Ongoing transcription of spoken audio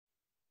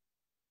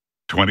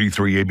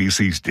23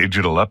 ABC's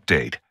Digital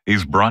Update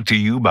is brought to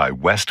you by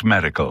West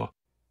Medical.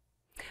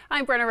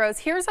 I'm Brenna Rose.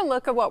 Here's a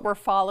look at what we're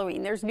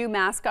following. There's new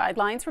mask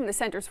guidelines from the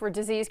Centers for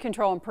Disease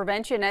Control and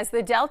Prevention as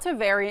the Delta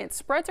variant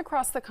spreads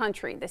across the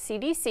country. The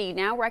CDC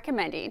now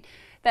recommending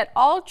that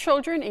all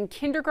children in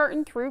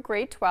kindergarten through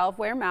grade 12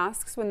 wear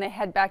masks when they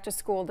head back to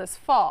school this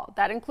fall.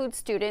 That includes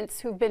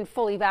students who've been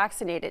fully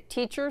vaccinated.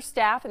 Teachers,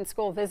 staff, and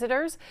school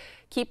visitors.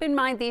 Keep in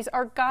mind these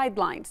are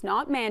guidelines,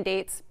 not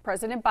mandates.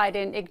 President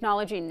Biden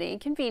acknowledging the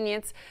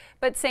inconvenience,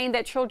 but saying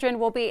that children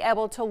will be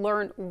able to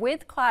learn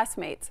with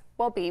classmates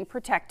while being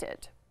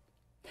protected.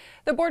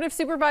 The Board of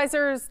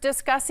Supervisors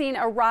discussing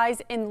a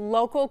rise in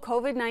local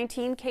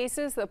COVID-19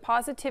 cases. The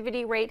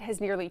positivity rate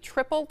has nearly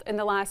tripled in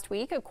the last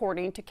week,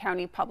 according to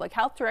County Public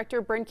Health Director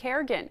Bryn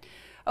Kerrigan.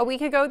 A week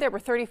ago, there were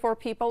 34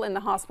 people in the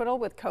hospital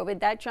with COVID.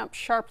 That jumped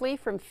sharply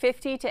from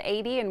 50 to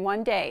 80 in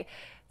one day.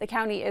 The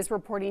county is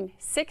reporting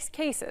 6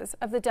 cases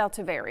of the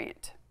Delta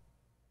variant.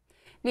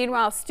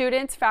 Meanwhile,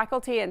 students,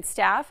 faculty, and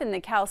staff in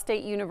the Cal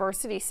State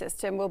University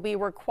system will be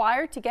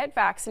required to get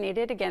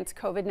vaccinated against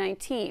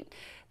COVID-19.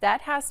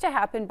 That has to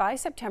happen by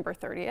September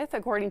 30th,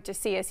 according to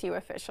CSU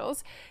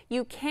officials.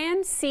 You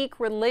can seek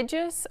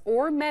religious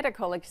or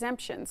medical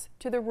exemptions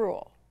to the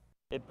rule.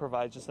 It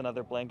provides just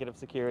another blanket of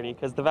security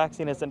because the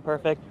vaccine isn't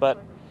perfect,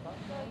 but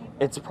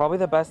it's probably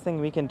the best thing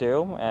we can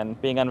do,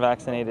 and being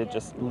unvaccinated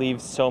just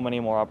leaves so many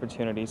more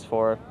opportunities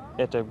for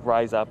it to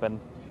rise up and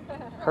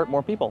hurt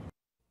more people.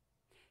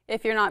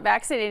 If you're not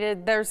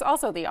vaccinated, there's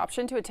also the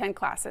option to attend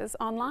classes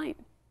online.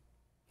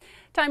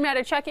 Time now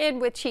to check in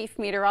with Chief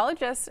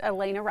Meteorologist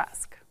Elena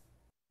Rusk.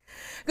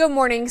 Good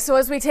morning. So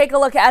as we take a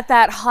look at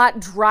that hot,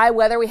 dry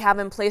weather we have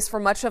in place for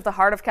much of the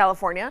heart of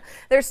California,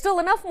 there's still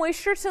enough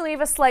moisture to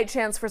leave a slight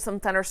chance for some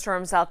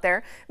thunderstorms out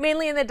there,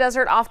 mainly in the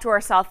desert off to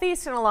our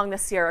southeast and along the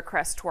Sierra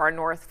Crest to our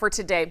north for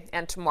today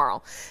and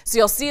tomorrow. So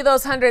you'll see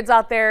those hundreds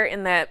out there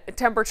in the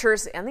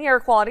temperatures and the air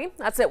quality.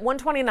 That's at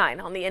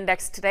 129 on the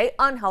index today,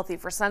 unhealthy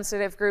for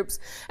sensitive groups.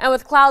 And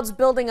with clouds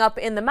building up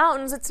in the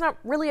mountains, it's not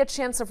really a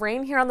chance of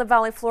rain here on the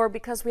valley floor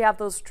because we have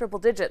those triple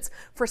digits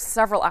for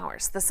several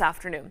hours this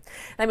afternoon.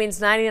 That means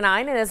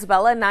 99 in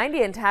Isabella,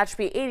 90 in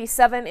Tehachapi,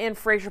 87 in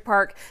Fraser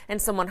Park, and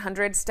some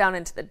 100s down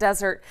into the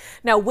desert.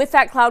 Now, with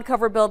that cloud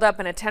cover buildup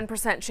and a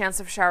 10% chance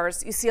of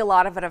showers, you see a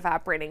lot of it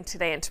evaporating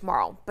today and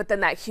tomorrow. But then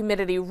that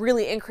humidity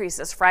really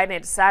increases Friday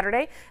to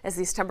Saturday as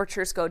these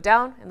temperatures go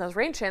down and those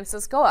rain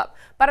chances go up.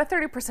 About a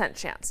 30%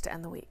 chance to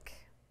end the week.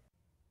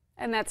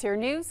 And that's your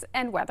news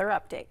and weather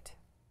update.